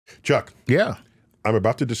Chuck. Yeah. I'm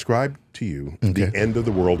about to describe to you the end of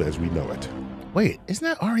the world as we know it. Wait, isn't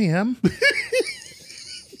that REM?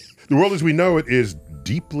 The world as we know it is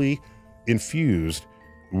deeply infused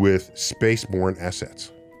with space-borne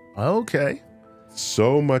assets. Okay.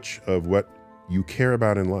 So much of what you care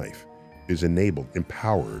about in life is enabled,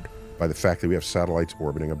 empowered by the fact that we have satellites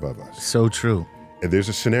orbiting above us. So true. And there's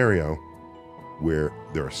a scenario where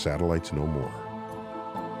there are satellites no more.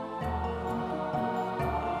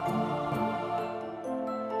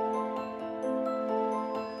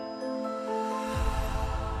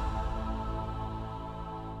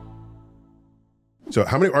 So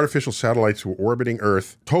how many artificial satellites were orbiting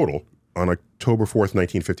Earth total on October 4th,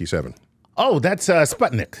 1957? Oh, that's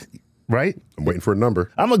Sputnik, right? I'm waiting for a number.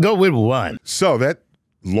 I'm going to go with 1. So that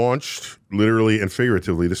launched literally and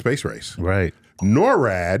figuratively the space race. Right.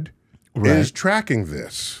 NORAD is tracking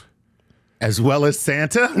this. As well as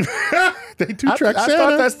Santa? They do track Santa. I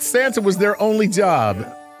thought that Santa was their only job.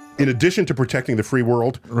 In addition to protecting the free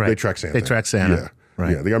world, they track Santa. They track Santa. Yeah.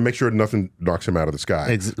 Right. Yeah, they got to make sure nothing knocks him out of the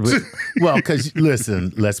sky. Well, because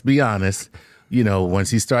listen, let's be honest. You know, once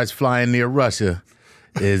he starts flying near Russia,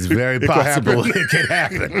 it's very possible it could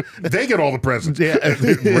happen. They get all the presents. Yeah.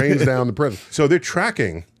 It rains down the presents. So they're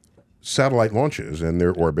tracking satellite launches and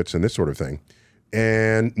their orbits and this sort of thing.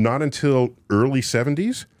 And not until early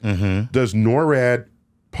 70s does NORAD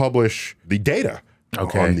publish the data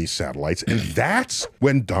on these satellites. And that's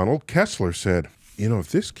when Donald Kessler said, you know, if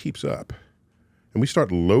this keeps up, and we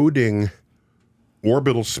start loading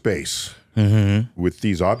orbital space with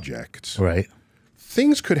these objects,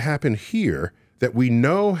 things could happen here that we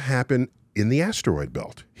know happen in the asteroid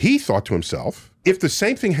belt. He thought to himself, if the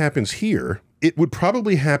same thing happens here, it would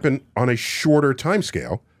probably happen on a shorter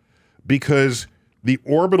timescale because the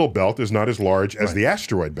orbital belt is not as large as the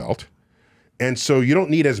asteroid belt. And so you don't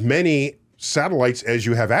need as many satellites as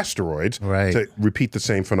you have asteroids to repeat the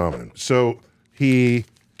same phenomenon. So he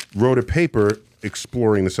wrote a paper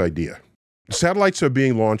exploring this idea. Satellites are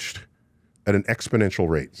being launched at an exponential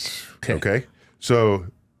rate. Okay? So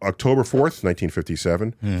October 4th,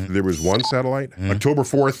 1957, there was 1 satellite. October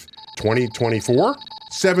 4th, 2024,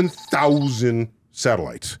 7,000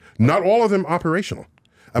 satellites. Not all of them operational.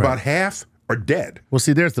 About half are dead. Well,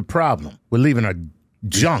 see, there's the problem. We're leaving our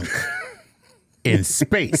junk in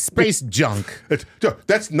space. Space junk.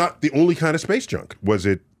 That's not the only kind of space junk. Was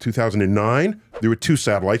it 2009? There were 2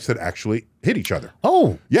 satellites that actually hit each other.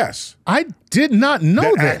 Oh. Yes. I did not know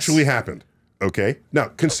that this. actually happened. Okay? Now,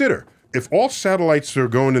 consider, if all satellites are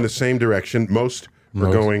going in the same direction, most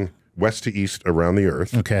are going west to east around the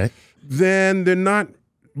Earth, then they're not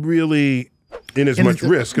really in as much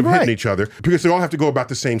risk of hitting each other because they all have to go about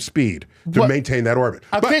the same speed to maintain that orbit.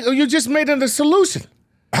 I think you just made it a solution.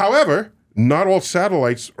 However, not all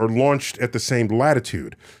satellites are launched at the same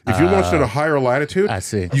latitude. If you're launched at a higher latitude,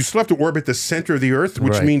 you still have to orbit the center of the Earth,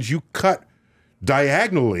 which means you cut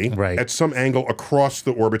diagonally at some angle across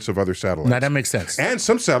the orbits of other satellites. Now that makes sense. And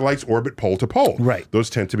some satellites orbit pole to pole. Those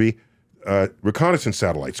tend to be reconnaissance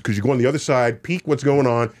satellites because you go on the other side, peek what's going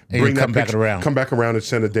on, and bring that come back around. Come back around and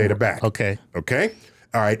send the data back. Okay. Okay?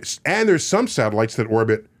 All right. And there's some satellites that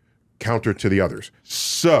orbit counter to the others.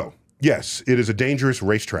 So, yes, it is a dangerous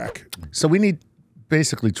racetrack. So we need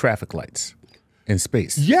basically traffic lights in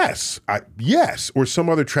space. Yes, yes, or some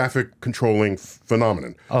other traffic controlling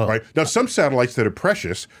phenomenon. Right now, some satellites that are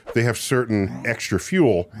precious, they have certain extra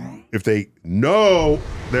fuel. If they know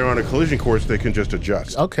they're on a collision course, they can just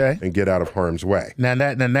adjust. And get out of harm's way. Now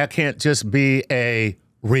that can't just be a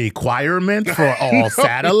requirement for all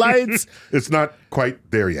satellites. It's not quite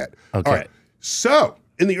there yet. All right. So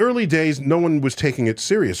in the early days, no one was taking it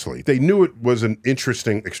seriously. They knew it was an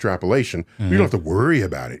interesting extrapolation. You don't have to worry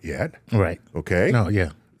about it yet. Okay? No,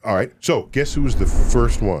 yeah. All right. So guess who was the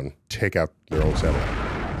first one to take out their own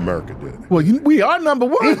satellite? America did it. Well, we are number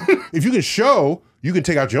 1. If you can show you can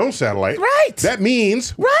take out your own satellite. That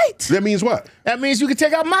means. That means what? That means you can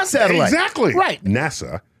take out my satellite. Exactly.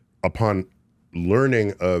 NASA, upon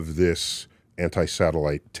learning of this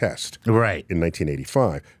anti-satellite test in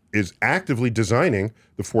 1985, is actively designing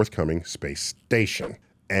the forthcoming space station.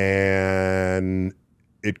 And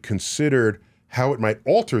it considered how it might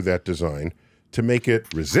alter that design to make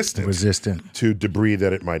it resistant to debris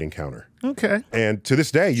that it might encounter. And to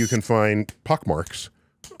this day, you can find pockmarks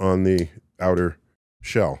on the outer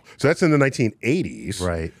shell. So that's in the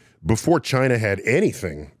 1980s. Before China had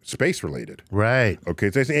anything space-related.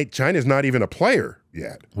 Okay, so China's not even a player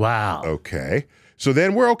yet. Wow. Okay. So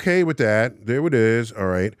then we're okay with that. There it is. All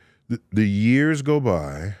right. The years go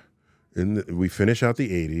by, and we finish out the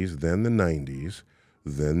 80s, then the 90s,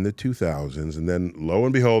 then the 2000s, and then lo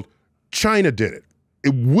and behold, China did it.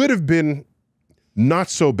 it would have been not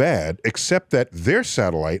so bad, except that their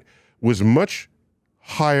satellite was much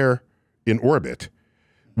higher in orbit,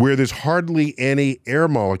 where there's hardly any air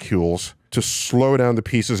molecules to slow down the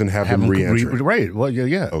pieces and have them re-enter. Right. Well,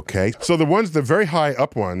 yeah. Okay. So the very high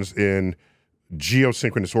up ones in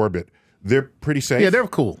geosynchronous orbit, they're pretty safe. Yeah, they're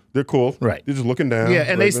cool. They're cool. Right. They're just looking down. Yeah,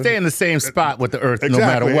 and they stay in the same spot with the Earth no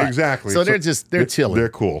matter what. Exactly. So they're chilling. They're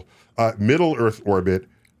cool. Middle Earth orbit,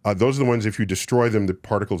 those are the ones, if you destroy them, the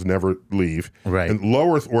particles never leave. Right. And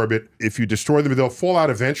low Earth orbit, if you destroy them, they'll fall out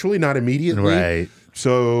eventually, not immediately. Right.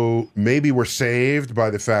 So maybe we're saved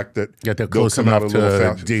by the fact that they're close enough to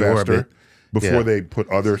deorbit before they put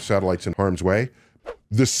other satellites in harm's way.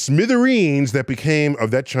 The smithereens that became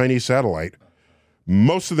of that Chinese satellite,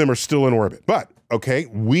 most of them are still in orbit. But, okay,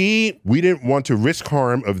 we didn't want to risk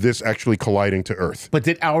harm of this actually colliding to Earth. But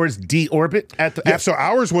did ours deorbit at the... Yeah, so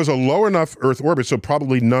ours was a low enough Earth orbit, so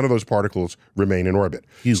probably none of those particles remain in orbit.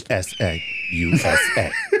 USA.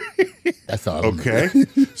 That's all. Okay.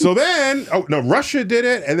 So then, Russia did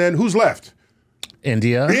it, and then who's left?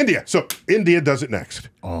 India. So India does it next.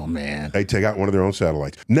 Oh, man. They take out one of their own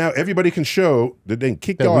satellites. Now everybody can show that they can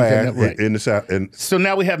kick their ass in the satellite. So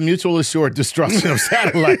now we have mutual assured destruction of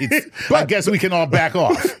satellites. I guess we can all back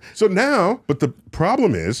off. So now, but the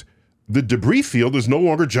problem is the debris field is no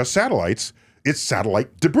longer just satellites. It's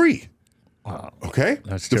satellite debris. Okay?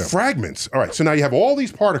 That's the true. fragments. All right, so now you have all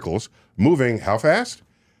these particles moving how fast?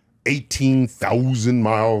 18,000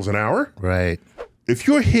 miles an hour. Right. If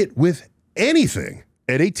you're hit with anything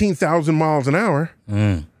at 18,000 miles an hour,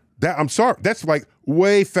 I'm sorry, that's like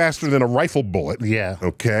way faster than a rifle bullet. Yeah.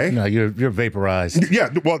 Okay. No, you're vaporized. Yeah.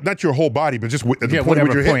 Well, not your whole body, but just at the point whatever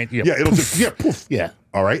where you're point. hit. Yeah. It'll just poof. Yeah.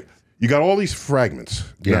 All right. You got all these fragments.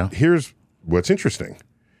 Yeah. Now, here's what's interesting,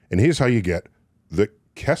 and here's how you get the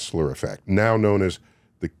Kessler effect, now known as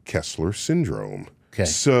the Kessler Syndrome. Okay.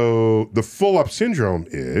 So the full-up syndrome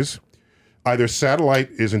is either satellite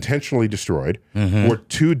is intentionally destroyed or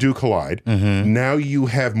two do collide. Now you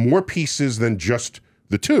have more pieces than just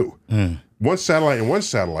the two. One satellite and one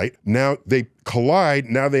satellite, now they collide,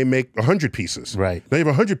 now they make 100 pieces. Right. They have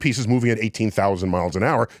 100 pieces moving at 18,000 miles an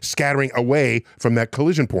hour, scattering away from that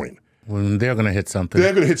collision point. When they're going to hit something.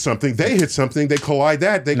 They're going to hit something. They hit something. They collide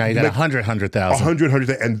that. Now you got 100,000.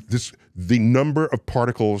 100,000. And the number of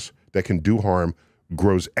particles that can do harm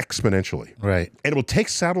grows exponentially. Right. And it will take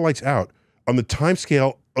satellites out on the time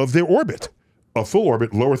scale of their orbit. A full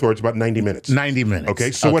orbit, low Earth orbit, is about 90 minutes. 90 minutes. Okay,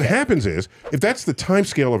 so what happens is, if that's the time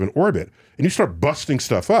scale of an orbit, and you start busting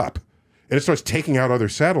stuff up, and it starts taking out other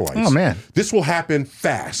satellites, oh, man, this will happen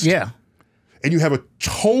fast. Yeah. And you have a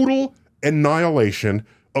total annihilation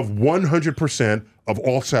of 100% of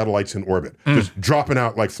all satellites in orbit, just dropping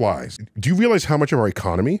out like flies. Do you realize how much of our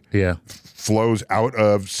economy flows out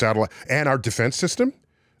of satellite and our defense system?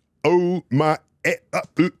 Oh my,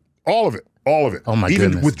 all of it. Oh my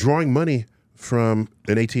Even goodness. withdrawing money from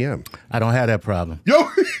an ATM. I don't have that problem. Yo,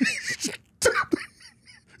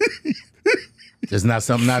 It's not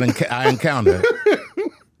something I encountered.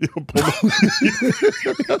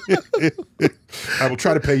 I will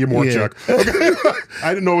try to pay you more, Chuck. Okay.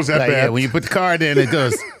 I didn't know it was that bad. Yeah, when you put the card in, it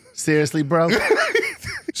goes, seriously, bro?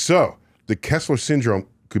 So the Kessler Syndrome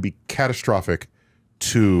could be catastrophic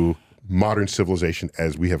to modern civilization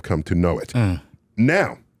as we have come to know it.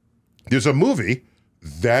 Now, there's a movie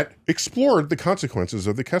that explored the consequences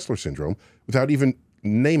of the Kessler Syndrome without even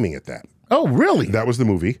naming it that. Oh, really? That was the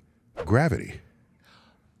movie Gravity.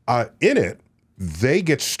 In it, they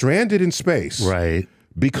get stranded in space. Right.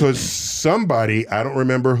 Because somebody, I don't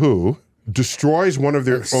remember who, destroys one of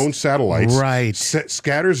their own satellites. Right.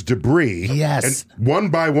 Scatters debris. Yes. And one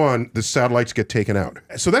by one, the satellites get taken out.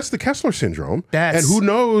 So that's the Kessler Syndrome. And who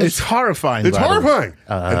knows? It's horrifying. It's horrifying.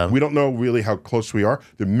 And we don't know really how close we are.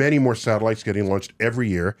 There are many more satellites getting launched every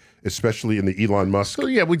year, especially in the Elon Musk So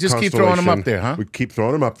yeah, we just keep throwing them up there, huh? We keep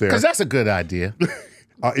throwing them up there. Because that's a good idea.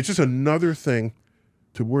 It's just another thing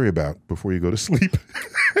to worry about before you go to sleep.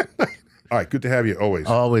 All right, good to have you always.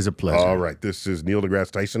 Always a pleasure. All right, this is Neil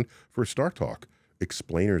deGrasse Tyson for StarTalk,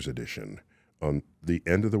 Explainer's Edition on the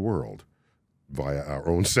end of the world via our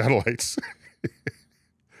own satellites.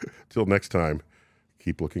 Till next time,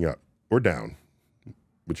 keep looking up or down,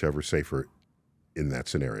 whichever's safer in that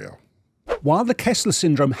scenario. While the Kessler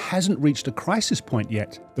Syndrome hasn't reached a crisis point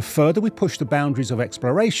yet, the further we push the boundaries of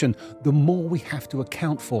exploration, the more we have to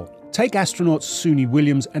account for. Take astronauts Suni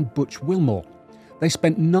Williams and Butch Wilmore. They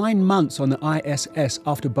spent 9 months on the ISS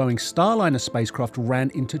after Boeing's Starliner spacecraft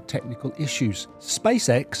ran into technical issues.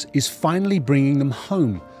 SpaceX is finally bringing them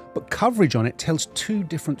home, but coverage on it tells two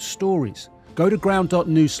different stories. Go to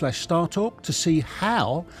ground.news/StarTalk to see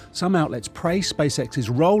how some outlets praise SpaceX's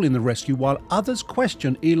role in the rescue while others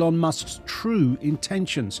question Elon Musk's true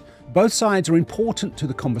intentions. Both sides are important to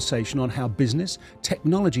the conversation on how business,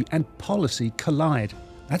 technology, and policy collide.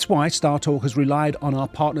 That's why StarTalk has relied on our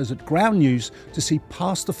partners at Ground News to see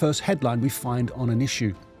past the first headline we find on an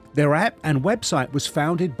issue. Their app and website was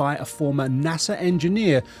founded by a former NASA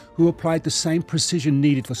engineer who applied the same precision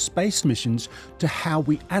needed for space missions to how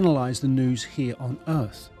we analyze the news here on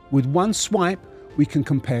Earth. With one swipe, we can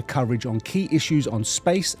compare coverage on key issues on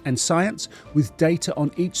space and science with data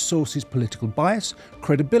on each source's political bias,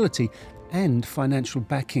 credibility, and financial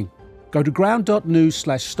backing. Go to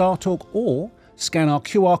ground.news/StarTalk or scan our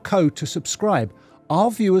QR code to subscribe.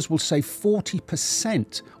 Our viewers will save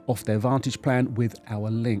 40% off their Vantage plan with our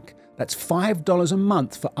link. That's $5 a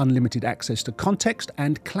month for unlimited access to context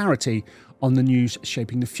and clarity on the news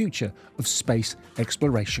shaping the future of space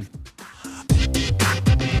exploration.